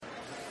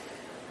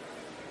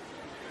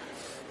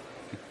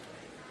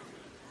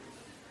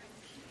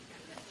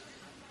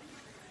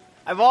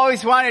I've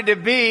always wanted to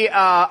be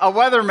a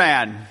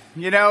weatherman.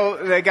 You know,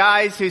 the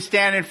guys who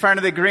stand in front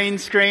of the green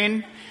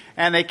screen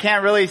and they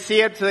can't really see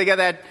it, so they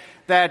got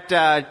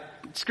that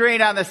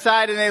screen on the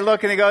side and they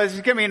look and they go, this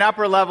is going to be an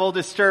upper level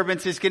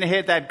disturbance. It's going to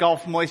hit that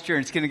Gulf moisture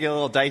and it's going to get a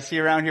little dicey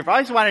around here. But I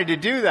always wanted to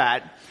do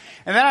that.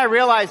 And then I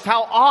realized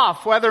how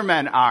off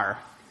weathermen are.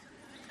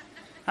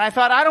 And I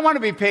thought, I don't want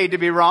to be paid to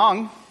be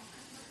wrong.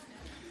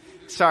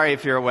 Sorry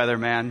if you're a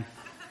weatherman.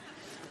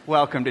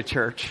 Welcome to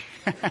church.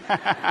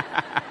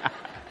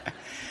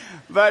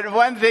 But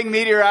one thing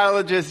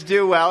meteorologists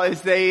do well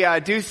is they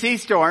do see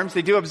storms,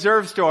 they do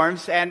observe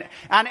storms, and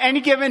on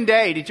any given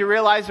day, did you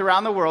realize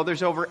around the world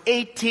there's over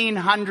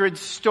 1,800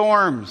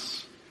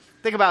 storms?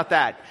 Think about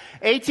that.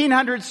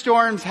 1,800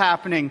 storms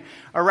happening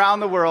around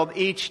the world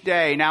each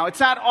day. Now,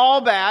 it's not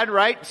all bad,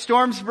 right?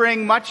 Storms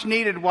bring much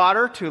needed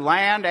water to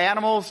land,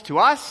 animals, to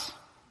us.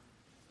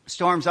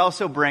 Storms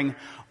also bring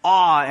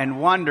awe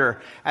and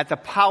wonder at the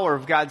power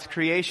of God's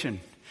creation.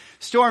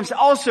 Storms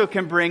also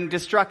can bring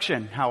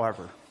destruction,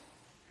 however.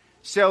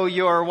 So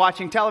you're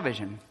watching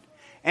television,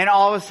 and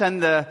all of a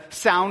sudden the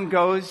sound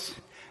goes,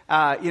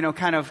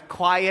 kind of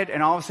quiet,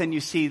 and all of a sudden you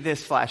see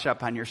this flash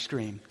up on your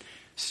screen.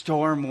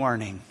 Storm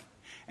warning.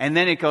 And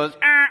then it goes,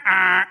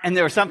 and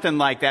there was something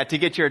like that to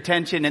get your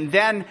attention. And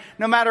then,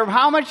 no matter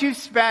how much you've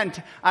spent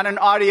on an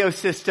audio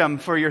system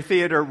for your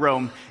theater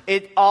room,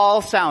 it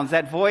all sounds,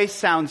 that voice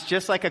sounds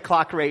just like a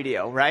clock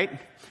radio, right?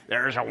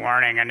 There's a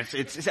warning, and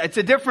it's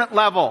a different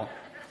level.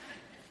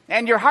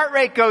 And your heart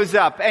rate goes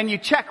up, and you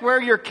check where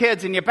are your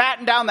kids, and you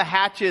batten down the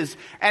hatches,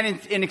 and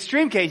in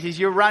extreme cases,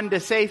 you run to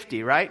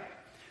safety, right?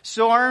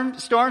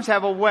 Storms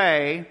have a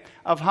way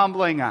of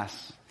humbling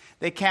us.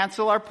 They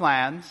cancel our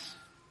plans.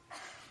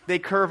 They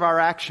curve our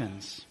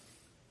actions.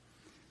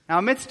 Now,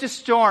 amidst a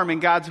storm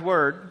in God's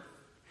Word,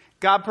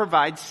 God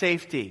provides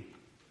safety.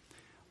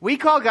 We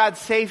call God's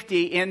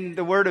safety in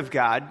the Word of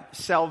God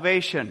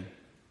salvation.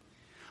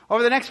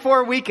 Over the next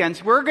 4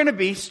 weekends, we're going to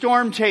be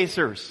storm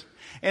chasers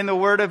in the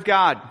Word of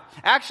God.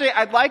 Actually,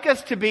 I'd like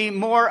us to be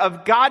more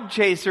of God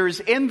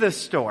chasers in the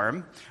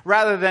storm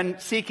rather than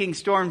seeking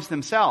storms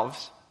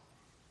themselves,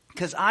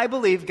 because I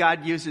believe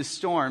God uses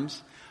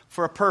storms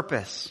for a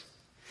purpose.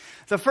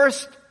 The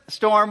first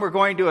storm we're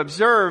going to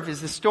observe is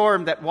the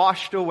storm that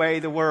washed away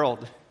the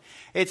world.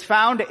 It's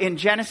found in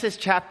Genesis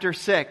chapter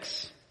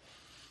 6.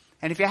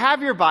 And if you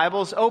have your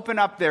Bibles, open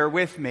up there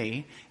with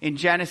me in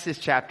Genesis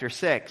chapter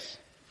 6.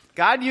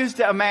 God used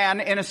a man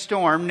in a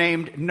storm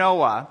named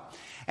Noah.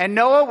 And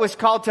Noah was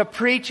called to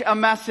preach a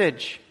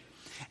message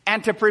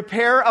and to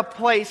prepare a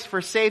place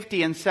for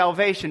safety and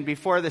salvation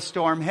before the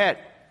storm hit.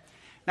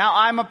 Now,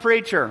 I'm a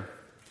preacher,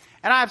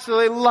 and I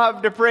absolutely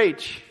love to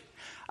preach.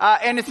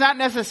 And it's not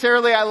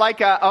necessarily I like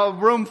a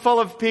room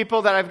full of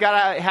people that I've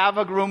got to have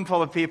a room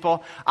full of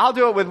people. I'll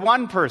do it with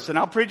one person.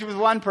 I'll preach with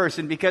one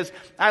person because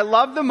I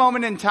love the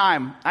moment in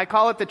time. I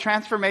call it the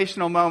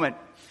transformational moment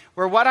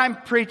where what I'm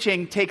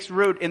preaching takes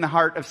root in the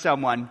heart of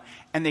someone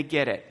and they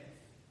get it.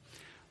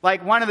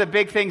 Like one of the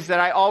big things that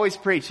I always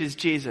preach is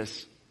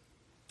Jesus.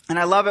 And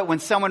I love it when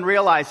someone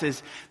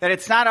realizes that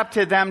it's not up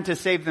to them to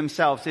save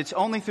themselves. It's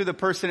only through the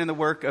person and the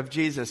work of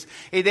Jesus.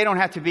 They don't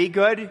have to be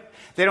good.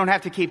 They don't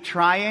have to keep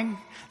trying.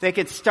 They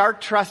can start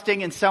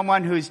trusting in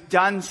someone who's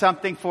done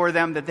something for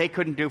them that they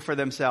couldn't do for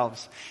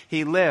themselves.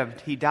 He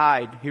lived, he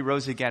died, he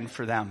rose again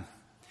for them.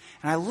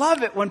 And I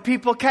love it when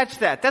people catch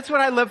that. That's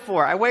what I live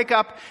for. I wake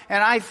up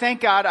and I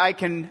thank God I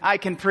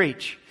can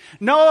preach.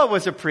 Noah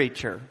was a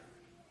preacher.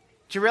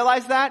 Did you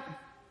realize that?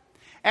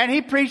 And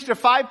he preached a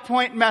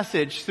 5-point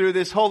message through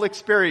this whole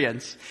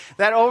experience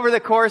that over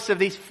the course of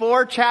these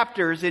 4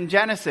 chapters in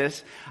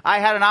Genesis, I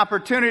had an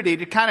opportunity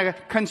to kind of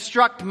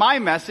construct my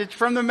message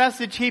from the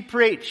message he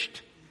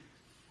preached.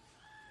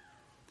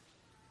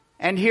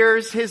 And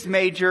here's his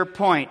major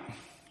point.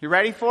 You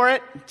ready for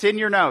it? It's in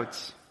your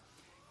notes.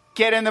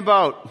 Get in the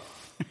boat.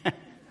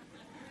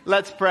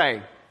 Let's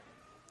pray.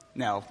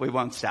 No, we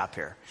won't stop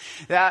here.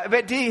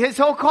 But his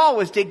whole call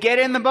was to get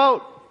in the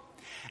boat.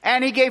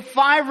 And he gave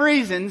 5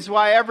 reasons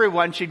why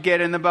everyone should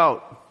get in the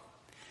boat.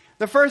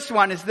 The first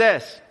one is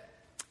this.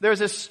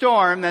 There's a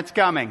storm that's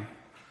coming.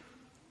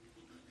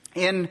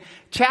 In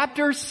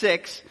chapter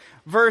 6,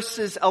 verse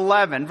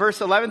 11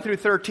 through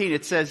 13,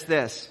 it says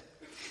this.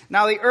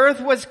 Now the earth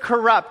was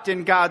corrupt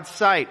in God's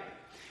sight,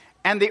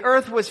 and the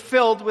earth was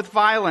filled with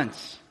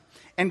violence.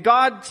 And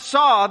God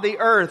saw the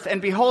earth,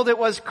 and behold, it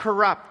was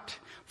corrupt.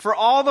 For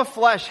all the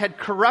flesh had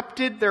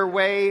corrupted their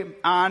way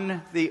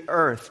on the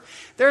earth.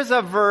 There's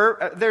a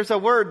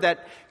word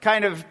that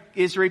kind of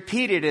is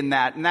repeated in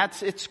that, and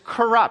it's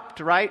corrupt,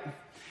 right?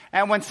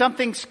 And when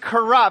something's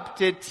corrupt,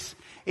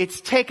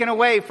 it's taken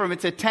away from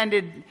its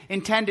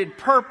intended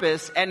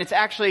purpose, and it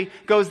actually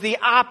goes the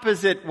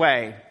opposite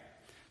way.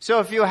 So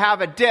if you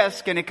have a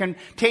disk and it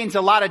contains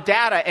a lot of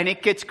data and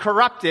it gets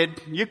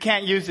corrupted, you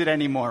can't use it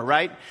anymore,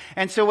 right?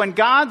 And so when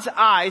God's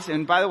eyes,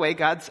 and by the way,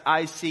 God's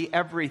eyes see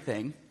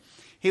everything,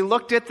 he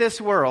looked at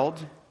this world,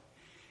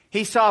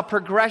 he saw a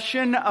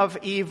progression of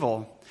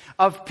evil,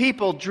 of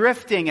people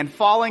drifting and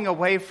falling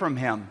away from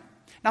him.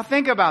 Now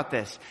think about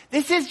this.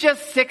 This is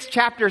just 6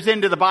 chapters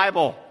into the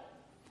Bible.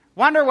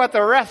 Wonder what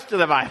the rest of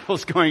the Bible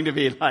is going to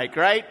be like,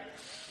 right?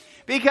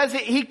 Because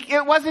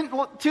it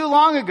wasn't too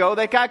long ago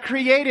that God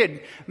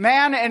created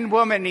man and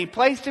woman. He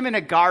placed them in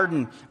a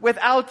garden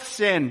without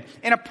sin,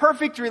 in a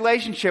perfect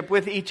relationship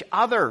with each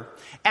other,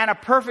 and a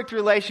perfect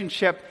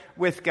relationship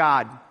with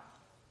God.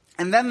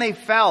 And then they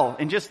fell.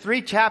 In just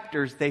 3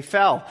 chapters, they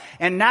fell.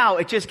 And now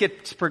it just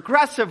gets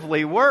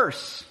progressively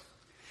worse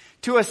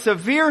to a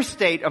severe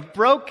state of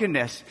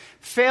brokenness,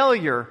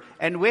 failure,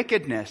 and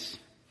wickedness.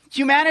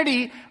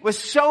 Humanity was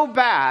so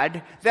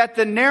bad that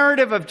the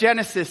narrative of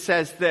Genesis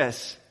says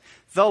this: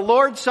 the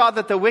Lord saw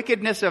that the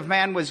wickedness of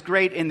man was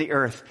great in the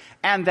earth,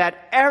 and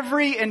that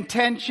every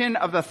intention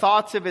of the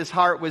thoughts of his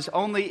heart was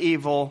only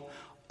evil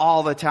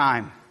all the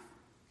time.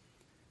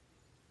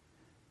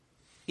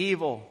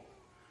 Evil,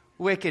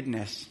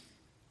 wickedness.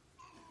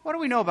 What do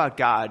we know about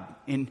God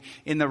in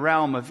the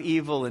realm of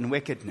evil and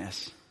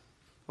wickedness?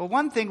 Well,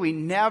 one thing we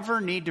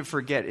never need to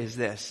forget is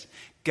this: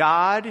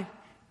 God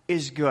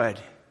is good.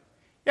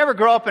 You ever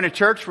grow up in a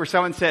church where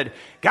someone said,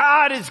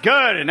 God is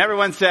good, and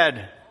everyone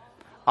said,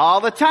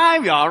 all the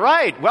time? All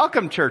right.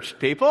 Welcome, church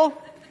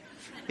people.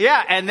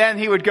 Yeah, and then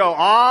he would go,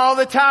 all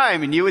the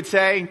time, and you would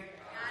say,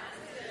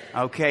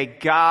 okay,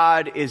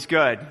 God is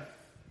good.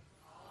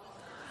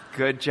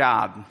 Good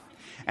job.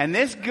 And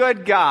this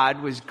good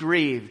God was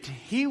grieved.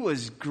 He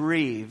was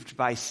grieved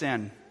by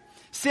sin.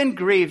 Sin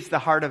grieves the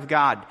heart of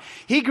God.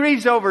 He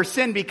grieves over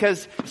sin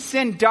because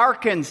sin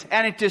darkens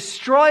and it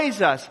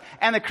destroys us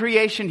and the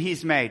creation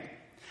He's made.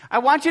 I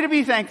want you to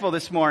be thankful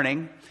this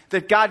morning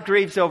that God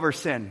grieves over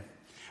sin.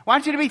 I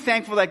want you to be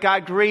thankful that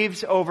God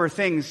grieves over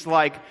things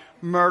like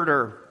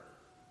murder,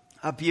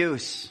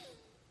 abuse,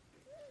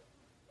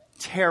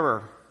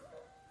 terror,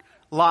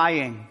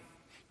 lying,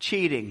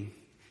 cheating,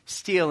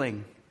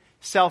 stealing,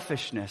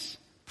 selfishness,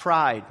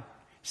 pride,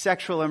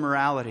 sexual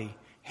immorality,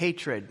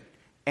 hatred,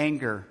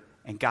 anger,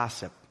 and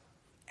gossip.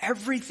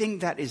 Everything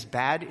that is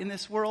bad in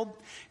this world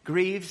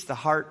grieves the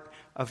heart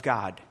of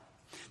God.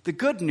 The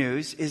good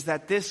news is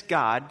that this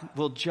God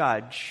will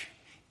judge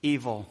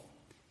evil.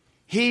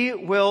 He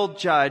will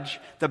judge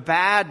the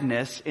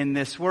badness in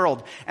this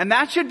world. And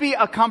that should be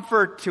a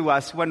comfort to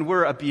us when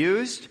we're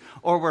abused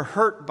or we're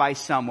hurt by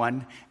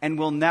someone and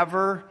we'll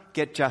never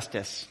get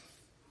justice.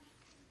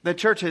 The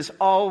church has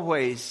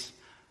always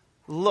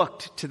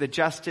looked to the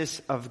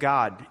justice of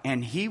God,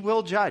 and He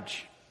will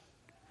judge.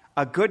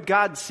 A good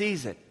God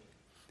sees it,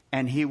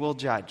 and He will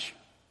judge.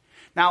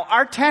 Now,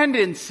 our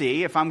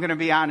tendency, if I'm going to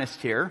be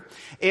honest here,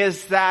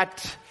 is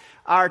that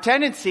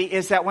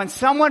when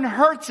someone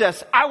hurts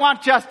us, I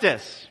want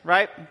justice,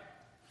 right?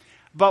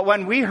 But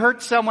when we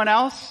hurt someone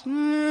else,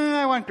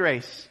 I want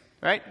grace,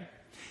 right?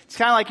 It's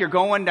kind of like you're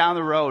going down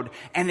the road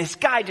and this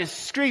guy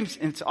just screams,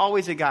 and it's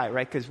always a guy,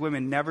 right? Because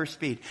women never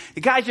speed.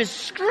 The guy just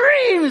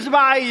screams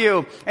by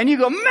you and you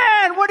go,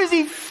 man, what is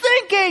he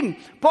thinking?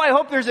 Boy, I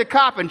hope there's a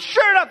cop. And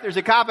sure enough, there's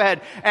a cop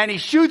ahead and he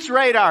shoots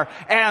radar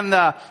and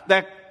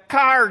the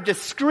car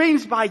just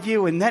screams by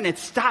you and then it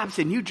stops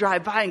and you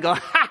drive by and go,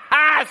 ha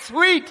ha,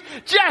 sweet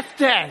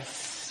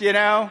justice, you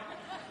know?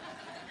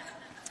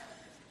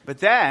 But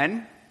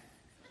then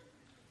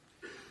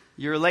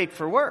you're late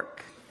for work.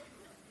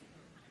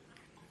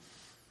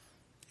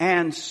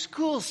 And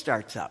school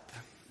starts up.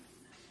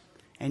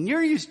 And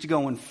you're used to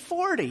going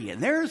 40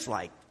 and there's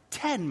like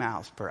 10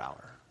 miles per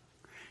hour.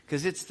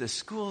 Because it's the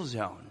school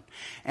zone.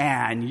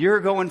 And you're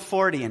going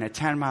 40 in a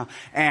 10 mile.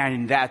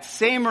 And that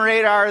same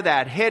radar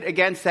that hit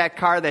against that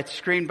car that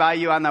screamed by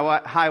you on the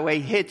highway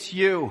hits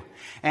you.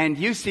 And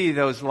you see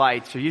those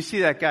lights or you see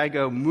that guy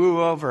go move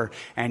over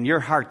and your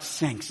heart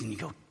sinks and you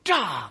go,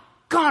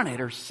 doggone it,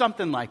 or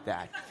something like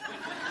that.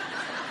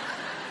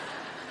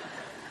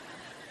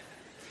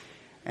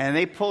 And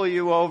they pull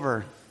you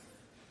over.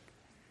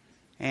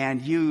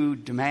 And you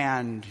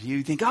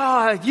think,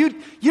 you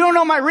don't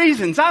know my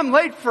reasons. I'm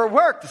late for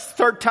work. This is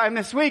the 3rd time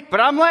this week, but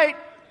I'm late.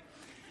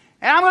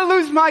 And I'm going to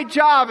lose my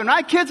job and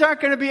my kids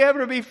aren't going to be able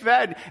to be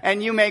fed.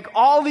 And you make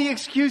all the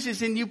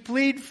excuses and you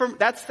plead for,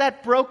 that's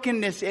that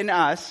brokenness in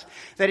us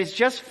that is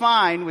just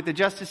fine with the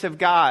justice of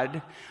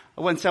God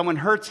when someone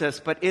hurts us,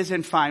 but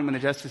isn't fine when the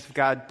justice of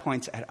God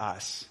points at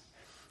us.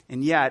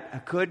 And yet,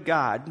 a good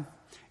God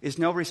is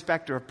no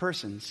respecter of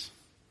persons.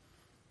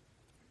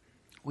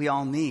 We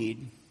all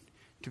need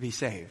to be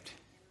saved.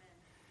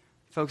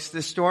 Folks,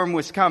 the storm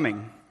was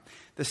coming.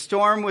 The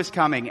storm was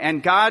coming.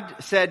 And God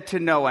said to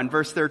Noah in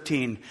verse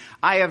 13,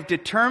 I have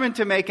determined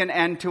to make an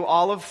end to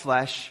all of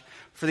flesh,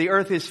 for the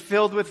earth is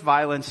filled with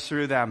violence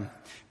through them.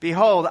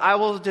 Behold, I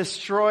will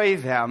destroy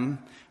them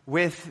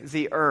with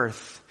the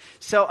earth.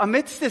 So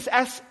amidst this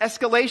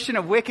escalation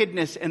of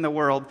wickedness in the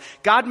world,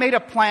 God made a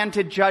plan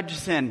to judge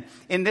sin.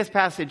 In this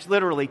passage,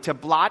 literally, to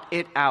blot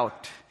it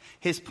out.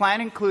 His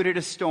plan included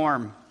a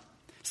storm.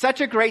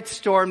 Such a great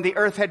storm the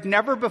earth had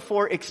never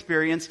before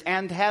experienced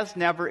and has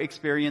never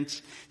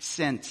experienced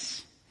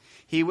since.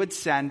 He would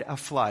send a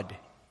flood.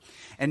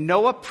 And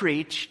Noah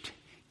preached,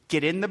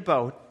 get in the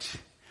boat,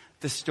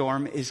 the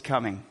storm is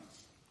coming.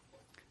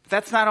 But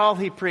that's not all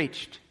he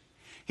preached.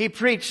 He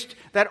preached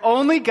that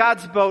only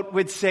God's boat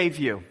would save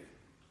you.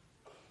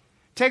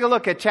 Take a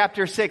look at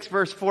chapter 6,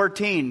 verse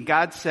 14.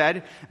 God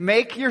said,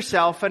 make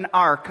yourself an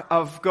ark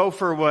of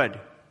gopher wood.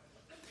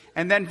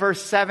 And then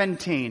verse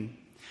 17.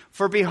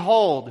 For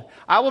behold,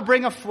 I will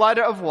bring a flood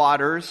of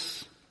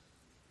waters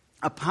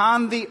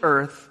upon the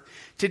earth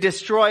to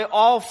destroy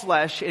all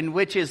flesh, in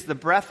which is the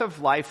breath of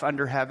life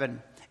under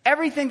heaven.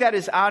 Everything that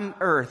is on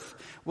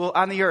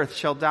the earth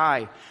shall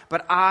die.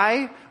 But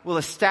I will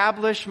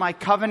establish my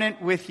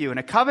covenant with you. And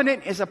a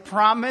covenant is a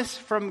promise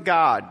from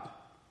God.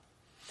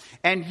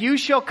 And you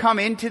shall come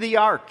into the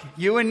ark,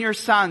 you and your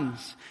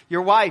sons,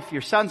 your wife,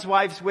 your sons'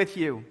 wives with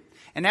you.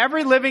 And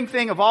every living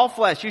thing of all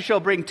flesh, you shall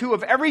bring 2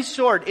 of every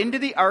sort into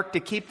the ark to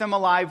keep them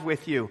alive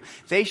with you.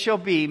 They shall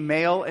be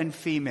male and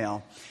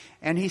female.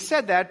 And he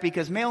said that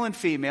because male and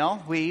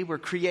female, we were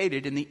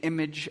created in the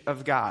image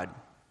of God.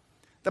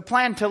 The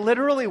plan to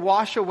literally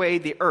wash away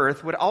the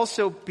earth would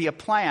also be a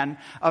plan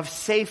of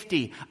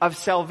safety, of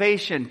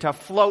salvation, to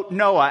float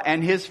Noah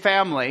and his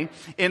family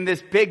in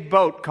this big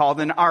boat called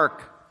an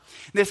ark.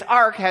 This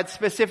ark had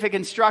specific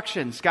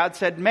instructions. God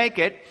said, make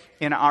it,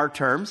 in our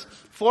terms,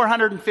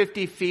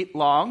 450 feet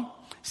long,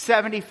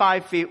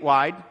 75 feet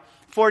wide,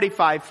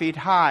 45 feet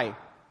high.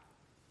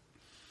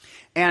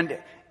 And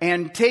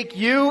take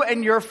you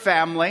and your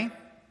family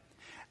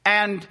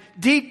and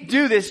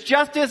do this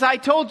just as I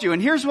told you.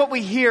 And here's what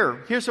we hear.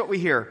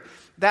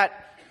 That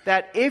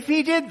if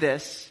he did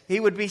this, he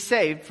would be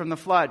saved from the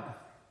flood.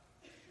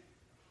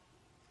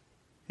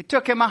 It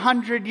took him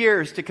 100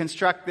 years to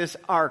construct this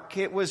ark.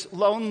 It was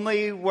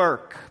lonely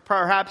work,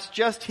 perhaps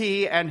just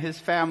he and his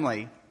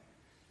family.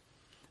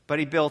 But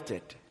he built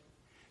it.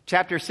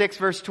 Chapter 6,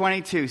 verse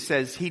 22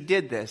 says he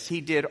did this.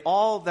 He did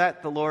all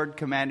that the Lord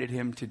commanded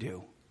him to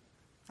do.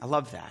 I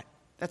love that.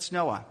 That's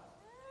Noah.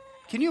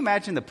 Can you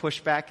imagine the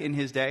pushback in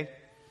his day?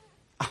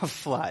 A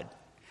flood.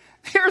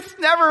 The earth's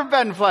never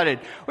been flooded.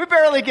 We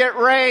barely get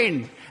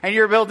rain. And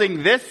you're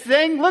building this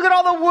thing? Look at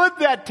all the wood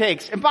that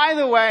takes. And by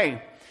the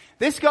way,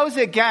 this goes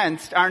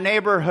against our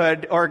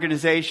neighborhood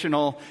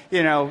organizational,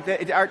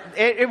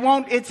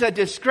 it's a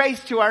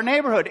disgrace to our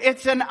neighborhood.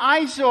 It's an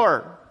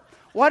eyesore.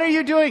 What are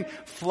you doing?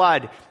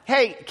 Flood.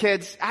 Hey,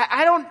 kids,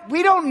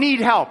 we don't need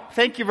help.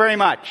 Thank you very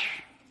much.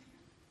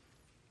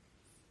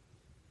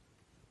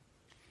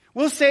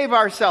 We'll save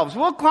ourselves.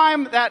 We'll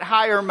climb that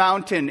higher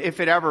mountain if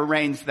it ever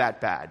rains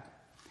that bad.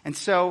 And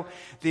so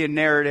the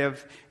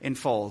narrative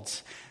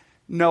unfolds.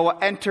 Noah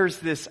enters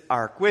this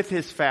ark with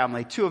his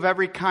family, 2 of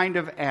every kind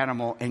of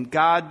animal, and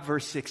God,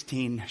 verse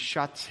 16,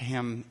 shuts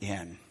him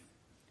in.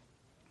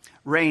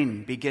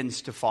 Rain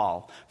begins to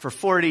fall for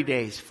 40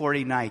 days,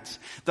 40 nights.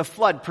 The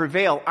flood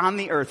prevailed on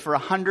the earth for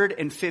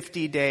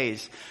 150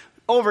 days,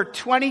 over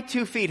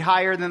 22 feet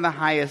higher than the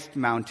highest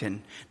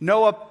mountain.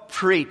 Noah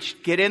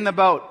preached, get in the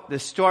boat. The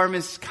storm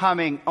is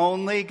coming.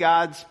 Only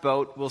God's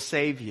boat will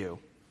save you.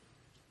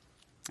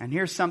 And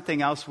here's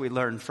something else we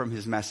learned from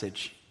his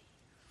message.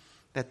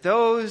 That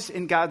those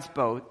in God's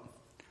boat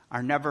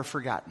are never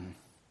forgotten.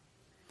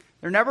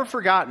 They're never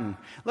forgotten.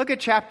 Look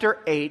at chapter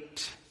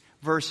 8,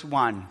 verse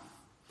 1.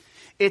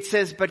 It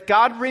says, but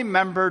God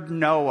remembered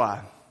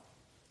Noah.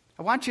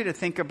 I want you to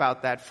think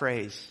about that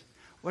phrase.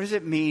 What does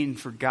it mean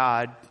for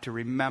God to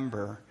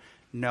remember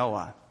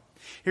Noah?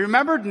 He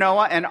remembered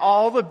Noah and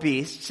all the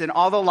beasts and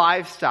all the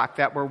livestock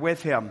that were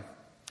with him.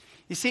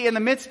 You see, in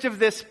the midst of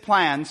this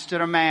plan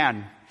stood a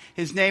man.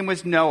 His name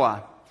was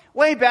Noah.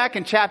 Way back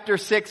in chapter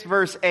 6,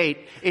 verse 8,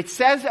 it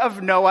says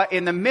of Noah,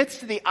 in the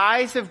midst of the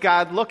eyes of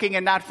God, looking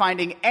and not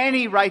finding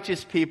any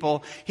righteous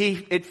people,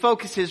 it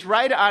focuses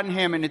right on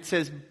him, and it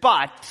says,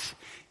 but,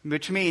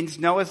 which means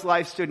Noah's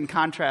life stood in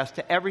contrast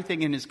to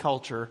everything in his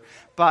culture,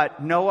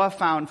 but Noah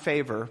found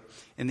favor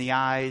in the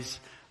eyes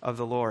of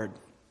the Lord.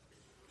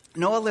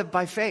 Noah lived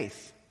by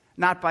faith,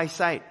 not by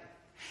sight.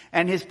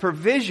 And his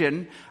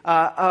provision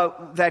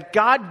that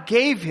God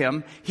gave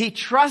him, he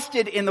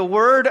trusted in the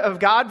word of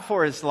God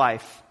for his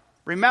life.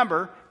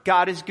 Remember,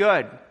 God is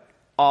good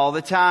all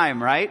the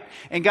time, right?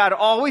 And God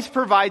always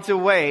provides a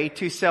way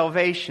to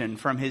salvation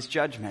from his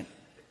judgment.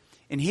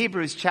 In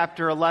Hebrews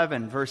chapter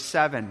 11, verse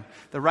 7,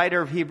 the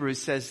writer of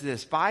Hebrews says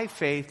this, by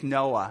faith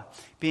Noah,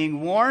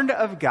 being warned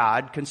of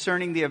God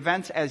concerning the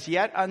events as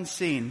yet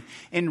unseen,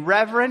 in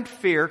reverent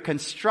fear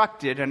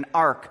constructed an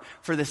ark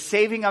for the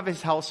saving of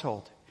his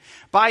household.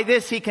 By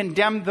this he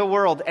condemned the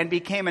world and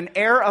became an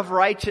heir of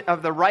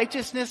the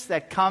righteousness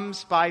that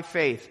comes by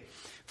faith.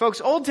 Folks,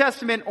 Old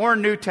Testament or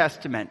New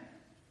Testament,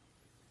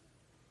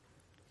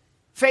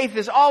 faith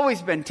has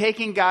always been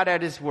taking God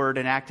at his word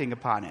and acting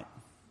upon it.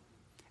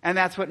 And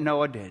that's what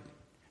Noah did.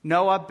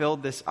 Noah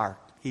built this ark.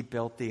 He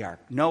built the ark.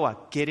 Noah,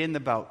 get in the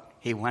boat.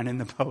 He went in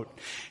the boat.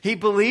 He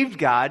believed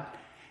God,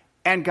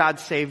 and God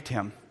saved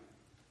him.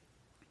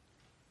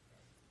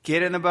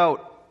 Get in the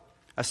boat.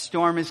 A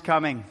storm is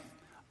coming.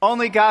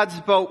 Only God's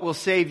boat will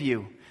save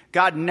you.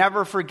 God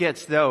never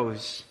forgets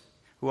those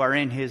who are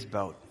in his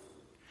boat.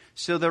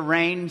 So the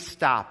rain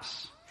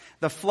stops.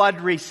 The flood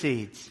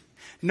recedes.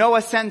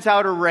 Noah sends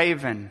out a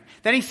raven.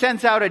 Then he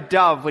sends out a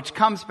dove, which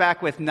comes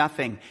back with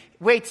nothing.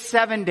 Waits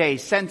 7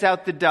 days, sends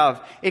out the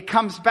dove. It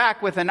comes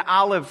back with an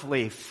olive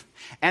leaf.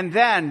 And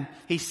then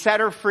he set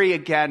her free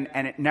again,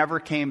 and it never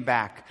came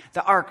back.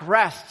 The ark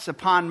rests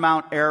upon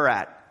Mount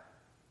Ararat.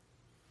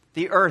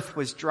 The earth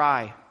was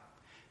dry.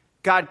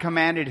 God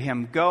commanded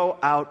him, go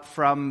out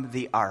from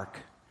the ark.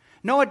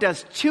 Noah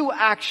does 2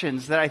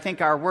 actions that I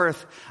think are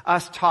worth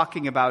us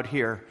talking about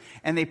here.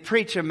 And they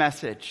preach a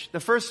message.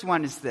 The first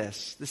one is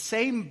this: the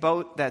same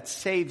boat that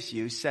saves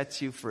you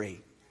sets you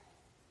free.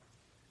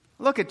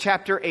 Look at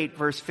chapter 8,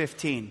 verse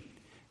 15.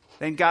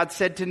 Then God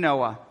said to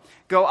Noah,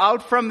 go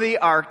out from the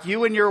ark,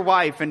 you and your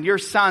wife and your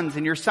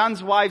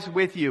sons' wives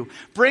with you.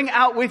 Bring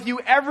out with you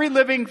every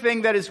living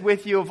thing that is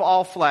with you of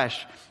all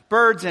flesh,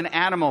 birds and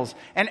animals,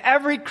 and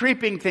every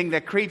creeping thing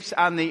that creeps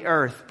on the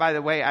earth. By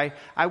the way,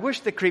 I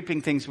wish the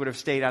creeping things would have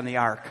stayed on the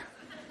ark.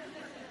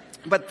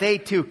 But they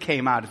too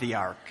came out of the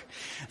ark.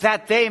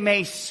 That they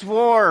may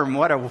swarm,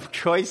 what a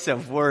choice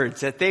of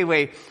words, that they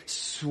may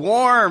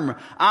swarm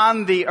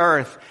on the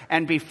earth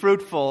and be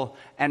fruitful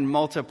and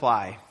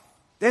multiply.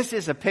 This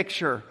is a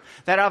picture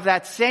that of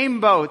that same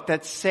boat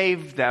that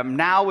saved them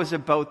now was a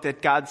boat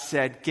that God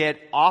said,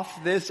 get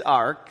off this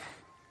ark.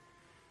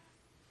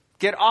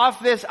 Get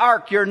off this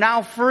ark. You're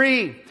now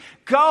free.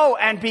 Go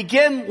and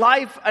begin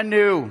life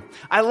anew.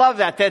 I love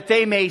that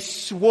they may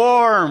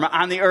swarm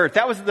on the earth.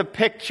 That was the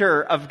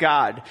picture of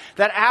God.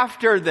 That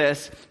after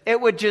this,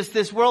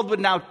 this world would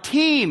now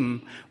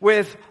teem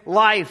with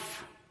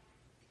life.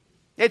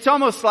 It's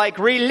almost like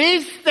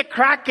release the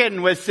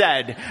Kraken was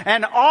said.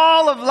 And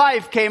all of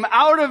life came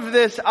out of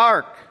this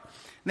ark.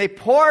 They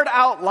poured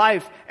out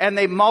life and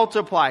they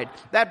multiplied.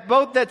 That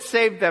boat that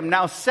saved them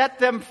now set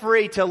them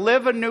free to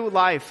live a new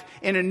life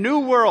in a new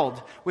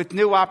world with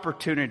new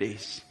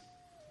opportunities.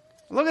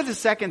 Look at the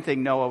second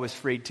thing Noah was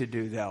freed to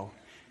do, though.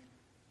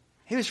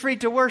 He was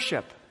freed to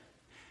worship.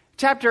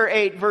 Chapter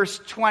 8, verse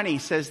 20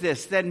 says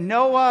this: then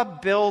Noah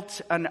built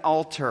an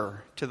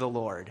altar to the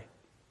Lord.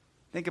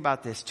 Think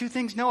about this. 2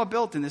 things Noah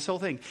built in this whole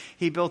thing.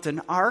 He built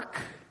an ark,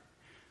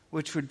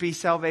 which would be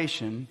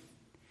salvation.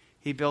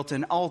 He built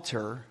an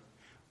altar,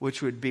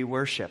 which would be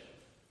worship.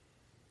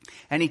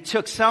 And he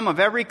took some of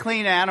every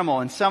clean animal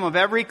and some of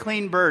every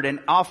clean bird and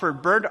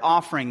offered burnt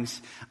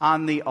offerings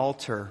on the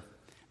altar.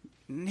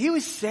 He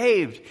was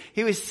saved.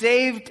 He was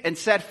saved and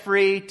set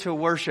free to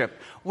worship.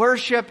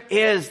 Worship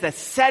is the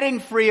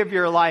setting free of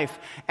your life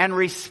and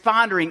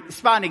responding,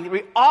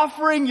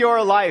 offering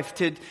your life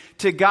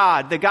to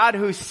God, the God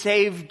who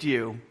saved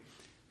you,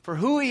 for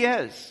who he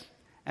is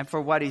and for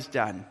what he's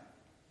done.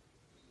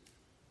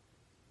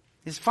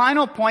 His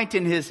final point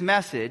in his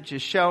message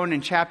is shown in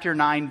chapter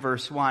 9,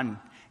 verse 1.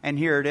 And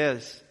here it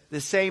is.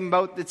 The same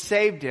boat that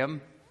saved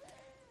him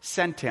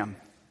sent him.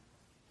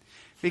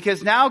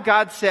 Because now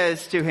God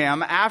says to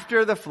him,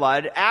 after the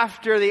flood,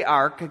 after the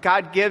ark,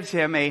 God gives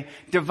him a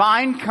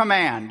divine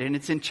command. And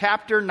it's in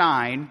chapter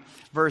 9,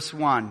 verse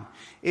 1.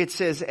 It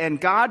says,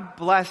 and God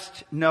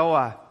blessed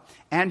Noah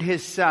and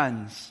his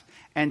sons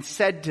and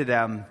said to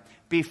them,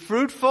 be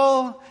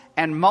fruitful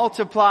and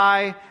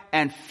multiply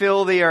and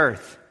fill the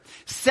earth.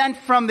 Sent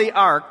from the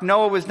ark,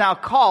 Noah was now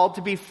called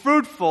to be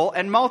fruitful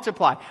and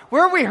multiply.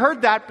 Where have we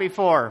heard that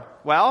before?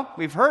 Well,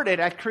 we've heard it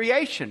at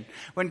creation,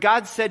 when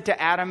God said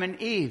to Adam and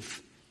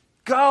Eve,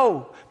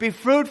 go, be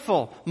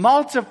fruitful,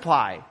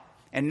 multiply.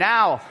 And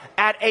now,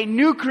 at a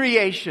new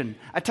creation,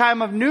 a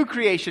time of new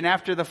creation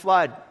after the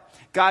flood,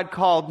 God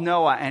called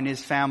Noah and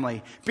his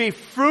family, be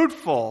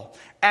fruitful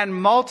and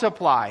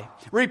multiply,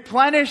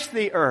 replenish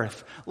the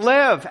earth,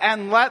 live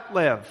and let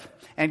live.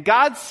 And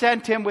God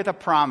sent him with a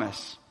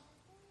promise.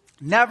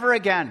 Never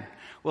again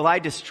will I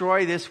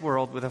destroy this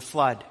world with a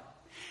flood.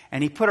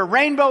 And he put a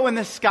rainbow in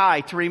the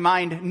sky to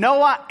remind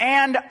Noah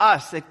and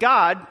us that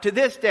God, to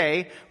this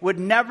day, would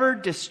never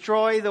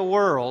destroy the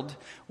world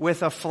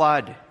with a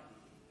flood.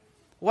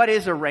 What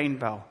is a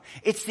rainbow?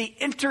 It's the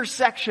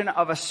intersection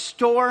of a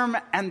storm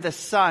and the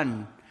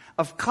sun,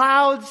 of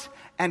clouds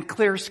and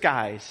clear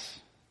skies.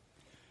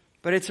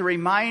 But it's a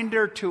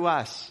reminder to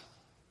us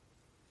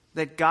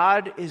that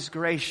God is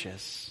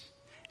gracious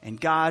and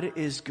God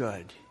is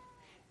good,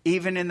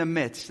 even in the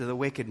midst of the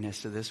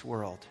wickedness of this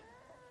world.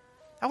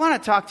 I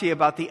want to talk to you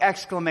about the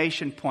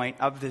exclamation point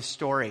of this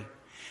story.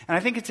 And I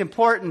think it's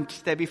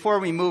important that before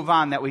we move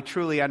on that we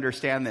truly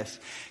understand this.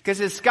 Because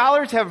as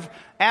scholars have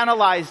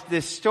analyzed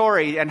this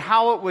story and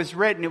how it was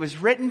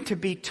written to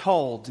be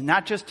told,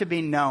 not just to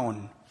be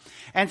known.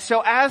 And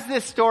so as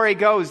this story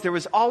goes, there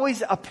was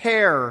always a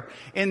pair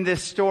in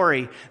this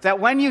story that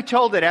when you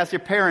told it as your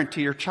parent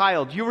to your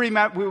child, you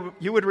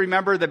would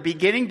remember the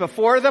beginning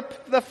before the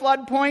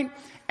flood point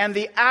and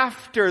the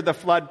after the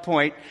flood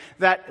point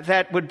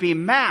that would be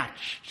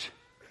matched.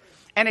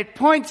 And it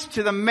points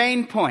to the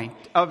main point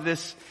of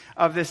this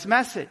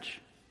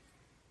message.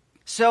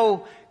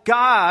 So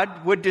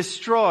God would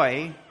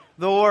destroy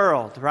the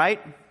world,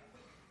 right?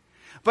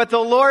 But the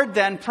Lord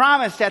then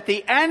promised at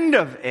the end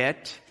of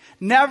it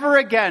never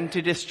again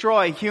to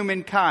destroy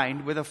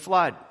humankind with a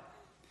flood.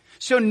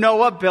 So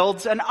Noah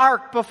builds an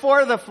ark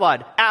before the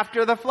flood.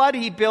 After the flood,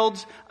 he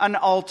builds an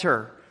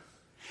altar.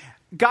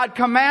 God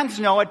commands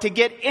Noah to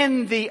get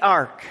in the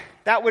ark.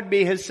 That would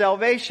be his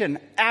salvation.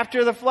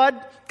 After the flood,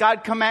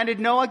 God commanded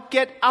Noah,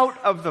 get out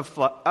of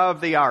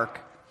the ark.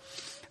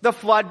 The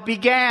flood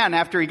began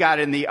after he got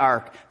in the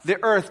ark.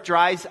 The earth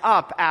dries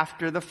up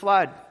after the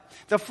flood.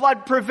 The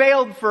flood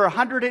prevailed for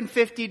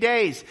 150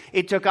 days.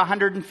 It took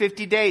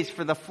 150 days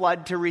for the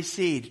flood to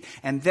recede.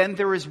 And then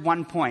there is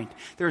one point.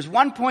 There's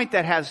one point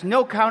that has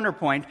no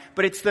counterpoint,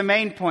 but it's the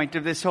main point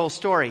of this whole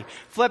story.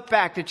 Flip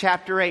back to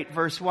chapter 8,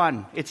 verse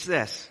 1. It's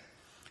this.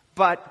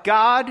 But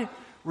God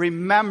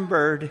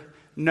remembered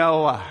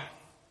Noah.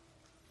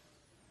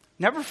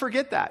 Never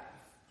forget that.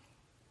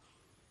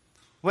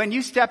 When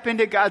you step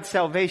into God's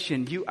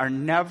salvation, you are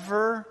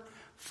never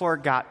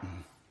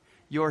forgotten.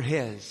 You're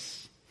His.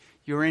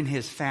 You're in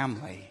His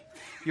family.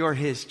 You're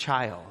His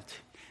child.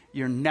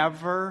 You're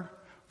never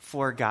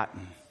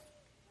forgotten.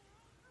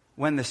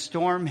 When the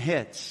storm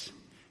hits,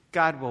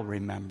 God will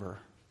remember.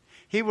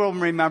 He will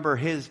remember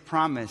His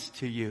promise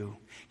to you.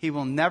 He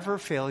will never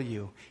fail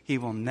you. He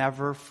will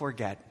never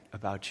forget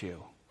about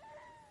you.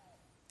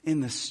 In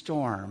the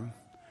storm,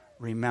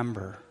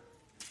 remember,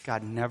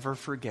 God never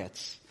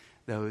forgets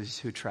those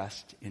who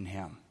trust in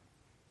Him.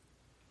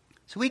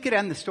 So we could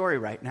end the story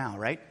right now,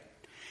 right?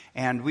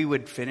 And we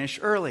would finish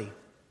early.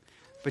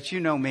 But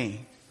you know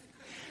me.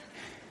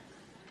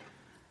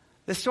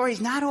 The story's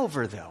not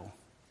over, though.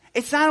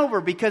 It's not over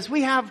because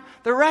we have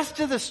the rest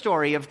of the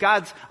story of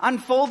God's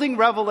unfolding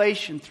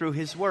revelation through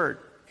His Word.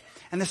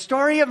 And the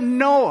story of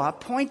Noah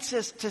points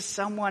us to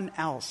someone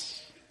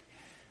else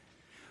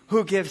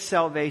who gives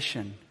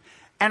salvation.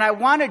 And I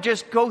want to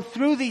just go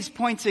through these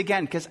points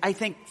again because I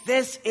think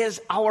this is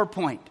our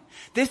point.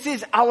 This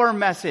is our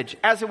message.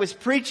 As it was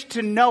preached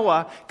to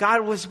Noah,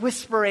 God was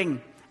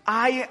whispering,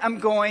 I am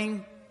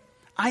going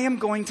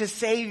to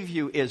save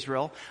you,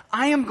 Israel.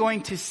 I am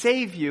going to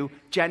save you,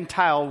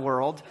 Gentile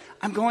world.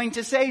 I'm going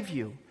to save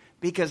you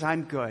because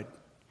I'm good.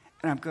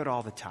 And I'm good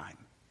all the time.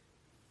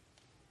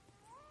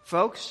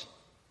 Folks,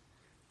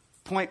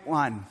 point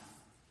one.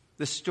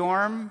 The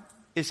storm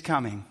is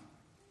coming.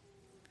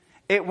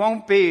 It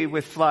won't be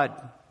with flood.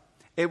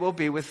 It will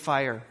be with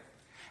fire.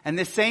 And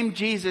the same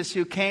Jesus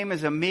who came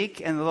as a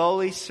meek and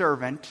lowly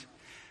servant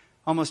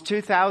almost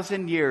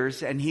 2,000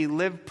 years, and He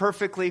lived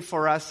perfectly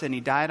for us, and He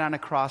died on a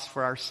cross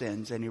for our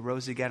sins, and He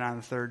rose again on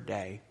the third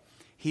day.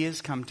 He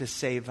has come to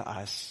save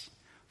us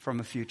from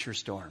a future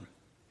storm.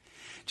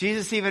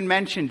 Jesus even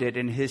mentioned it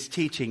in His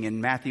teaching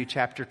in Matthew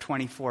chapter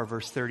 24,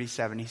 verse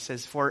 37. He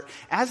says, for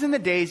as in the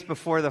days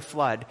before the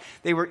flood,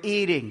 they were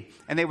eating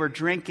and they were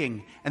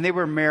drinking and they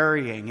were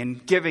marrying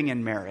and giving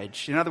in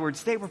marriage. In other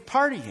words, they were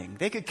partying.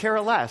 They could care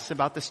less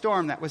about the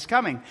storm that was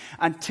coming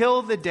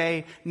until the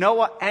day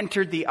Noah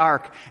entered the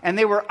ark. And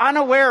they were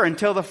unaware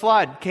until the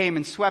flood came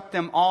and swept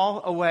them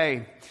all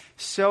away.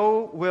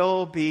 So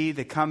will be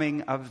the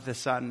coming of the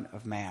Son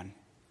of Man.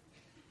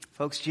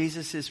 Folks,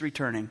 Jesus is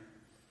returning.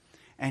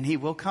 And He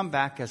will come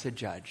back as a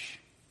judge.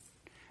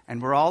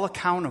 And we're all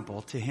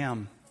accountable to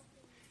Him.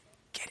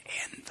 Get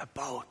in the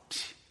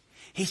boat.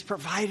 He's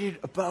provided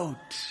a boat.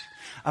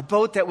 A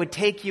boat that would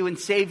take you and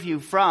save you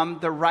from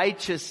the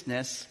righteous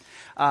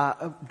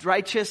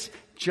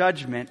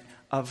judgment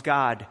of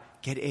God.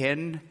 Get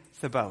in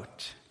the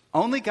boat.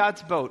 Only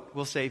God's boat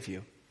will save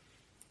you.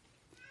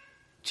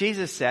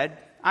 Jesus said,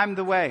 I'm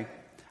the way.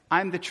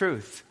 I'm the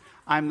truth.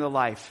 I'm the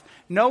life.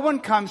 No one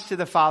comes to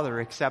the Father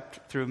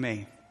except through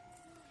me.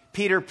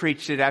 Peter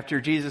preached it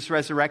after Jesus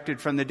resurrected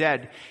from the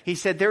dead. He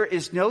said, there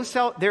is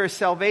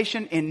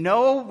salvation in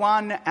no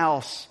one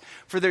else,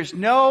 for there's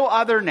no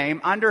other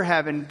name under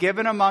heaven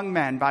given among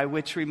men by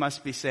which we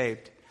must be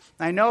saved.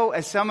 I know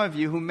as some of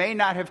you who may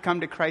not have come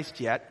to Christ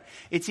yet,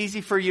 it's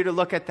easy for you to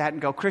look at that and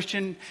go,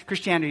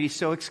 Christianity is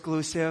so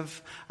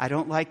exclusive. I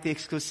don't like the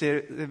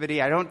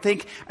exclusivity.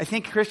 I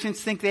think Christians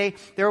think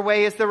their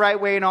way is the right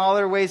way and all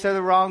their ways are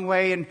the wrong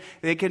way, and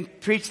they can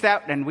preach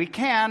that, and we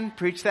can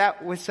preach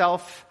that with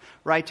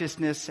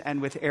self-righteousness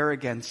and with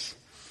arrogance.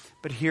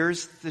 But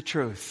here's the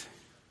truth.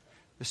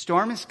 The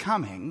storm is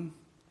coming,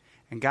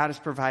 and God has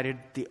provided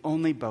the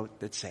only boat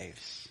that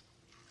saves.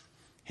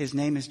 His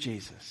name is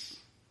Jesus.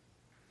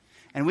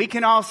 And we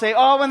can all say,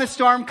 when the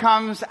storm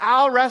comes,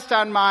 I'll rest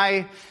on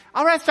my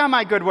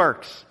good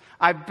works.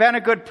 I've been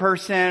a good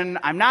person.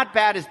 I'm not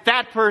bad as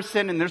that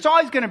person. And there's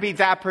always going to be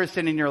that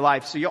person in your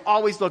life. So you'll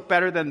always look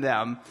better than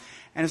them.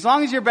 And as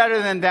long as you're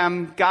better than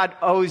them, God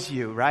owes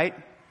you, right?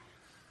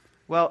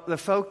 Well,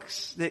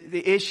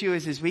 the issue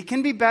is we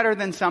can be better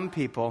than some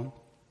people,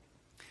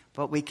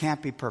 but we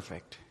can't be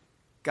perfect.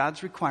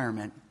 God's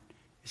requirement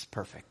is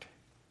perfect.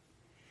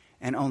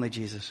 And only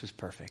Jesus was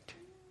perfect.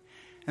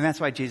 And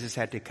that's why Jesus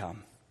had to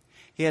come.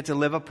 He had to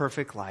live a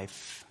perfect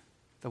life,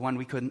 the one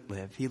we couldn't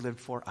live. He lived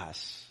for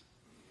us.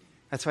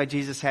 That's why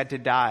Jesus had to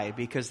die,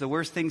 because the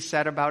worst thing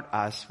said about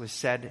us was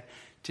said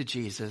to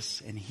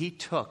Jesus, and He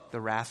took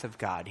the wrath of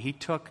God. He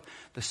took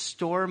the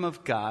storm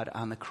of God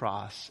on the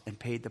cross and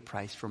paid the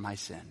price for my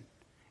sin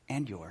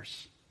and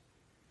yours.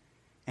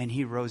 and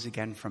he rose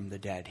again from the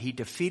dead. He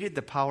defeated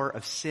the power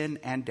of sin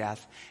and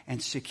death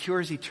and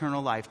secures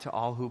eternal life to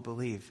all who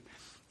believe.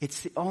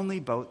 It's the only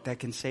boat that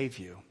can save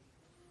you.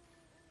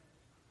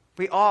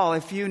 We all,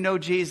 if you know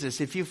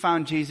Jesus, if you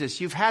found Jesus,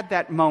 you've had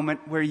that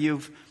moment where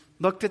you've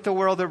looked at the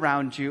world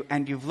around you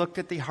and you've looked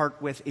at the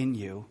heart within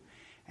you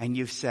and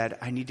you've said,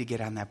 I need to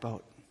get on that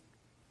boat.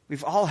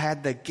 We've all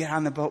had the get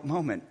on the boat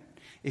moment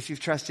if you've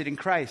trusted in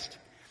Christ.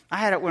 I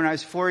had it when I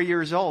was 4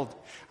 years old.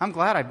 I'm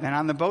glad I've been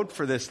on the boat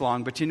for this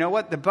long. But you know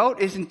what? The boat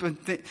isn't...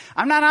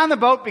 I'm not on the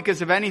boat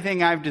because of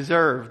anything I've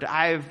deserved.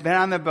 I've been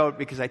on the boat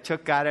because I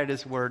took God at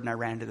His word and I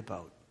ran to the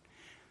boat.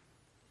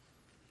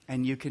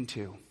 And you can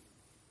too.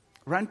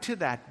 Run to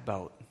that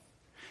boat.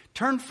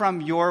 Turn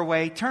from your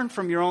way. Turn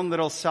from your own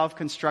little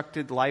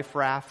self-constructed life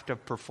raft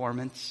of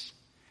performance.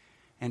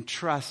 And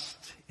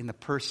trust in the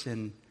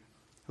person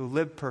who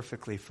lived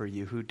perfectly for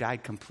you, who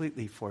died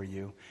completely for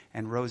you,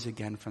 and rose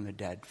again from the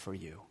dead for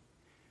you.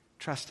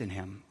 Trust in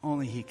Him.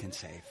 Only He can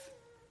save.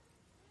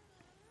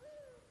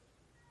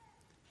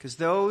 Because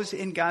those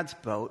in God's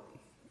boat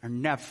are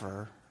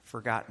never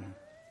forgotten.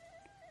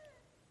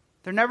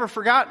 They're never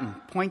forgotten.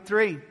 Point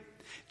 3.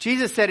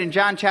 Jesus said in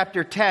John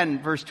chapter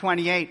 10, verse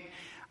 28,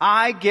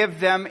 I give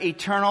them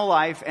eternal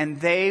life and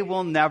they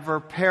will never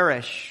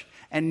perish.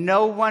 And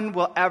no one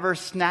will ever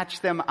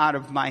snatch them out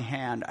of my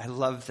hand. I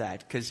love that,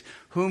 because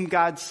whom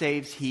God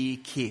saves, He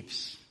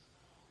keeps.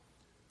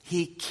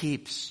 He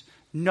keeps.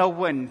 No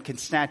one can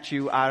snatch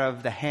you out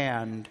of the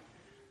hand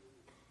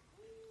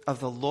of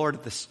the Lord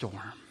of the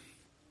storm,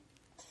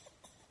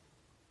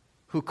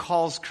 who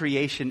calls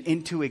creation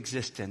into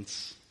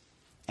existence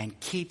and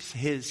keeps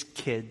His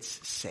kids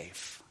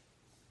safe.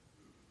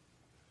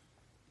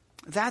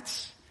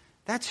 That's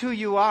who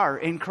you are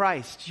in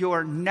Christ.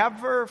 You're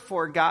never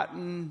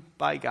forgotten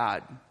by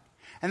God.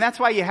 And that's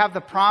why you have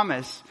the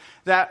promise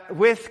that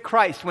with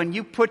Christ, when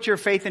you put your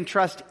faith and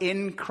trust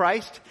in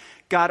Christ,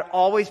 God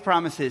always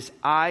promises,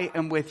 I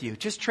am with you.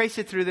 Just trace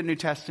it through the New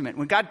Testament.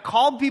 When God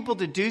called people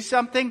to do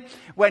something,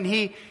 when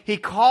He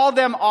called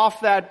them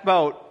off that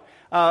boat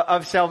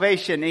of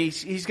salvation,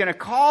 He's going to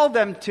call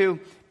them to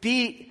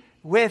be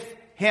with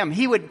Him.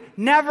 He would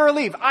never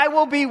leave. I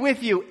will be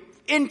with you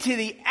into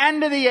the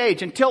end of the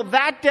age. Until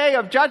that day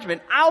of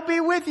judgment, I'll be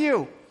with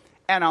you.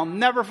 And I'll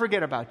never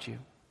forget about you.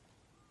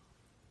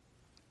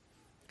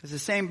 Because the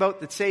same boat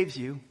that saves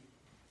you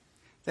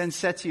then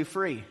sets you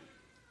free.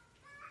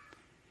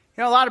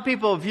 You know, a lot of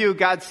people view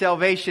God's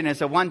salvation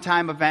as a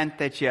one-time event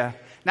that you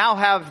now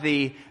have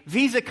the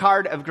Visa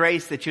card of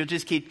grace that you'll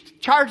just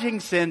keep charging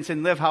sins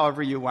and live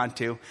however you want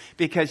to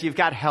because you've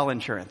got hell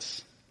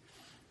insurance.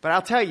 But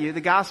I'll tell you,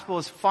 the gospel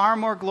is far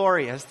more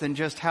glorious than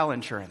just hell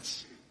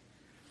insurance.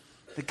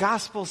 The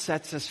gospel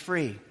sets us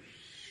free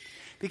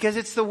because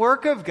it's the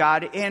work of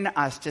God in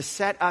us to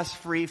set us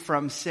free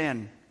from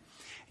sin.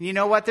 And you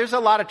know what? There's a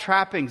lot of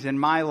trappings in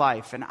my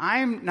life, and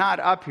I'm not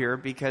up here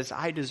because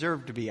I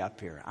deserve to be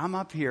up here. I'm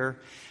up here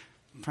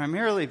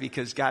primarily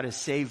because God has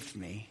saved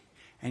me,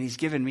 and He's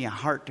given me a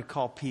heart to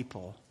call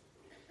people.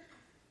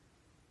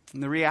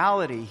 And the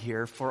reality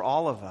here for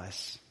all of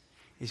us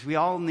is we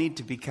all need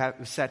to be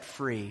set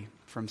free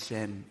from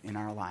sin in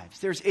our lives.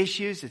 There's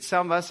issues that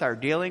some of us are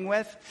dealing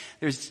with.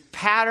 There's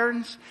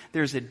patterns.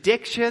 There's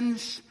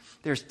addictions.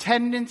 There's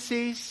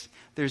tendencies.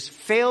 There's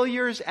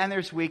failures and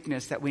there's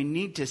weakness that we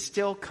need to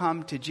still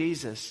come to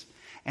Jesus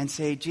and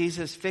say,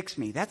 Jesus, fix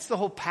me. That's the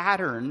whole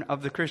pattern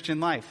of the Christian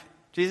life.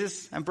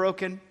 Jesus, I'm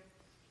broken.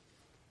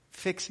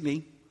 Fix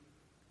me.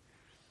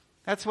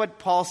 That's what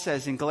Paul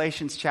says in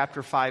Galatians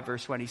chapter 5,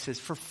 verse 1. He says,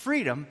 for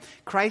freedom,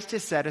 Christ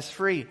has set us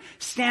free.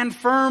 Stand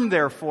firm,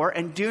 therefore,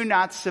 and do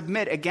not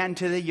submit again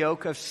to the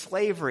yoke of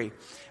slavery.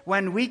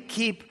 When we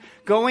keep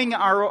going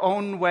our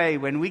own way,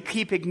 when we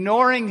keep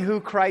ignoring who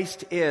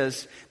Christ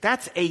is,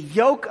 that's a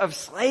yoke of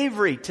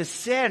slavery to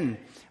sin.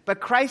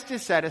 But Christ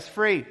has set us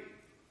free.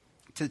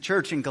 To the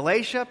church in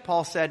Galatia,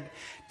 Paul said,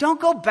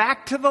 don't go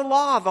back to the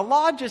law. The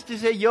law just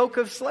is a yoke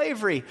of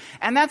slavery.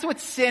 And that's what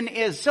sin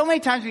is. So many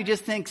times we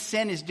just think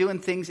sin is doing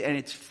things and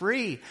it's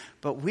free.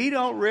 But we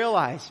don't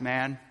realize,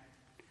 man.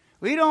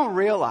 We don't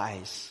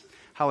realize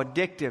how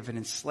addictive and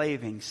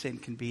enslaving sin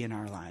can be in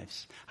our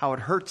lives. How it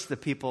hurts the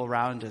people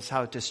around us.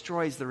 How it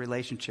destroys the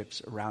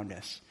relationships around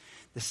us.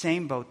 The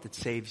same boat that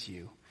saves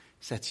you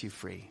sets you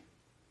free.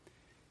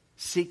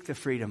 Seek the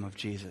freedom of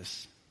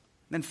Jesus.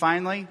 Then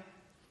finally,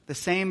 the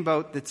same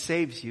boat that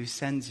saves you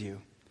sends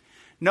you.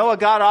 Noah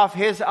got off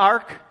his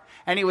ark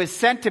and he was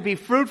sent to be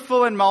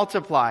fruitful and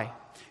multiply.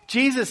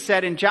 Jesus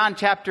said in John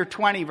chapter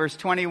 20, verse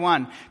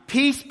 21,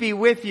 peace be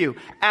with you.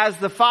 As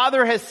the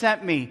Father has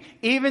sent me,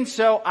 even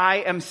so I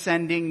am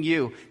sending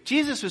you.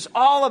 Jesus was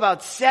all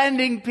about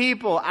sending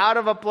people out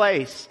of a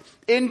place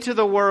into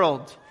the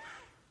world.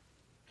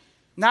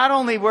 Not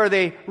only were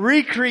they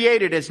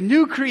recreated as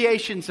new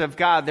creations of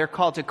God, they're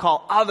called to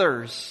call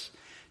others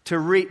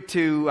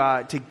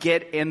to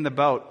get in the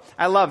boat.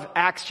 I love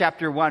Acts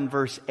chapter 1,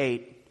 verse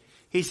 8.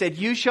 He said,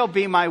 you shall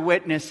be my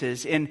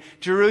witnesses in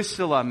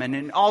Jerusalem and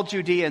in all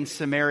Judea and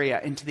Samaria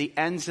and to the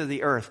ends of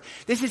the earth.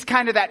 This is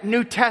kind of that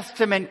New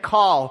Testament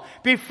call.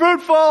 Be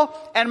fruitful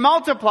and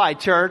multiply,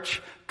 church.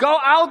 Go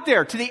out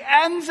there to the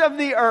ends of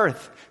the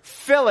earth.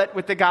 Fill it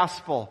with the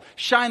gospel.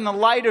 Shine the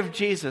light of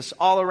Jesus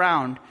all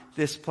around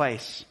this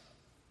place.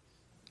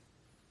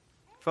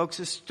 Folks,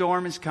 a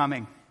storm is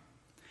coming.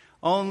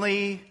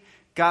 Only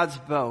God's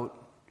boat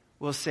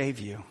will save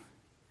you.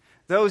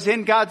 Those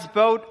in God's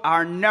boat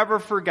are never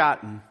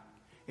forgotten.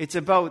 It's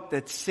a boat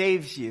that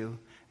saves you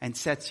and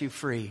sets you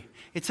free.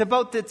 It's a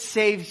boat that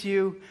saves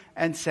you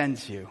and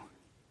sends you.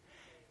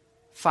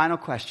 Final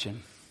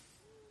question.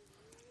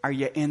 Are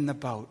you in the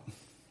boat?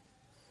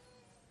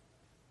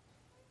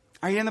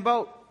 Are you in the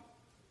boat?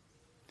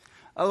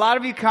 A lot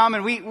of you come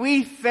and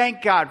we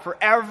thank God for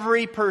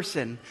every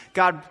person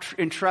God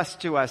entrusts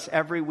to us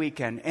every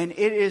weekend. And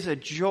it is a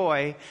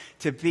joy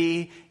to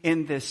be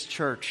in this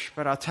church.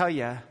 But I'll tell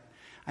you,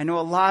 I know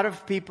a lot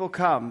of people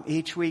come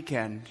each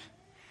weekend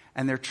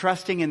and they're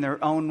trusting in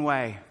their own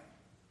way.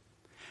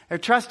 They're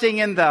trusting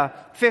in the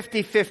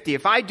 50-50.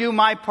 If I do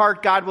my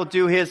part, God will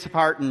do his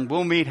part and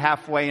we'll meet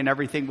halfway and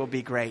everything will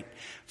be great.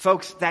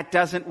 Folks, that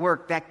doesn't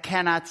work. That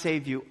cannot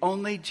save you.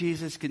 Only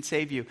Jesus can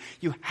save you.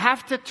 You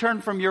have to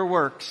turn from your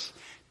works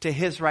to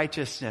his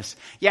righteousness.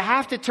 You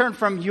have to turn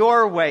from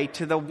your way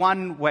to the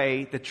one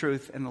way, the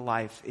truth, and the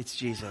life. It's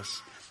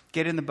Jesus.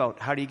 Get in the boat.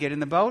 How do you get in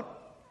the boat?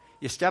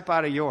 You step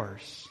out of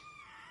yours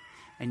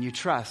and you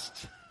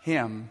trust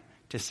him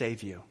to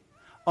save you.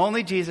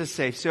 Only Jesus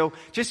saves. So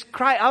just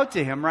cry out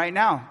to him right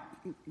now.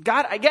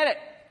 God, I get it.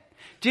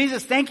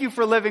 Jesus, thank you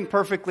for living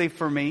perfectly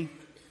for me.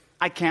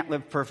 I can't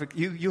live perfect.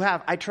 You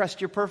have. I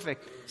trust you're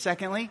perfect.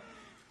 Secondly,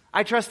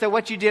 I trust that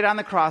what you did on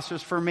the cross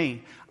was for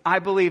me. I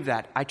believe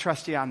that. I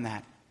trust you on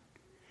that.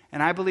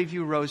 And I believe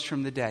you rose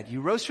from the dead.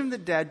 You rose from the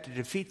dead to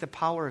defeat the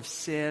power of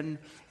sin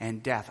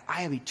and death.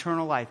 I have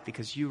eternal life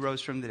because you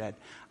rose from the dead.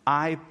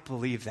 I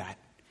believe that.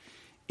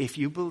 If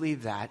you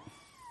believe that,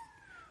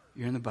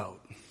 you're in the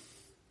boat.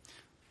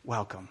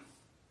 Welcome.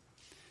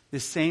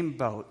 This same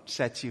boat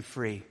sets you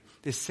free.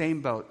 This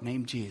same boat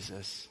named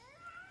Jesus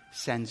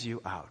sends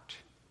you out.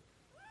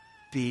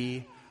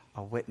 Be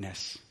a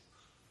witness.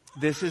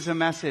 This is a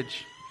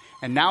message.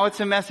 And now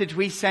it's a message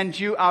we send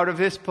you out of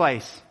this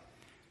place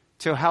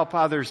to help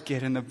others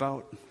get in the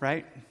boat,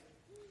 right?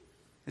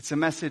 It's a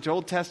message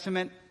Old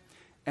Testament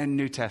and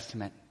New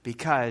Testament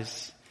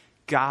because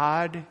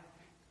God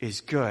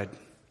is good.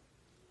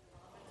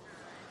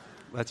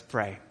 Let's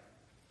pray.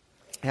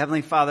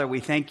 Heavenly Father, we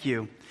thank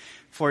you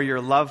for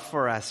your love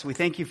for us. We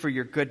thank you for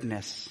your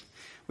goodness.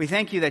 We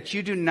thank you that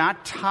you do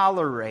not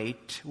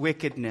tolerate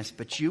wickedness,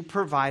 but you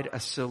provide a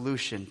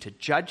solution to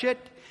judge it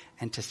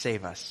and to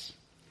save us.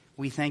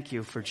 We thank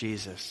you for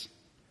Jesus,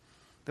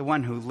 the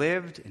one who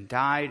lived and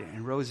died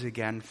and rose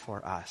again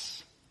for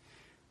us.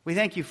 We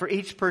thank you for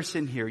each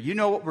person here. You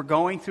know what we're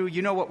going through.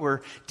 You know what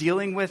we're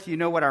dealing with. You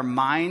know what our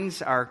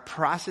minds are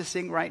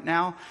processing right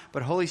now.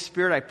 But Holy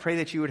Spirit, I pray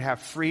that you would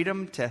have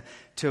freedom to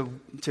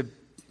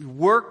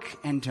work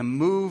and to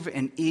move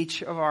in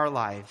each of our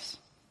lives,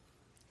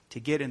 to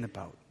get in the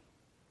boat,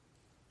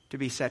 to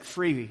be set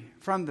free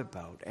from the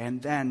boat,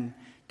 and then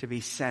to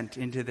be sent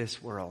into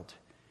this world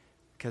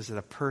because of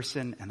the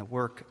person and the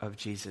work of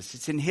Jesus.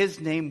 It's in his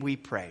name we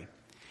pray.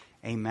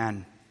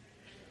 Amen.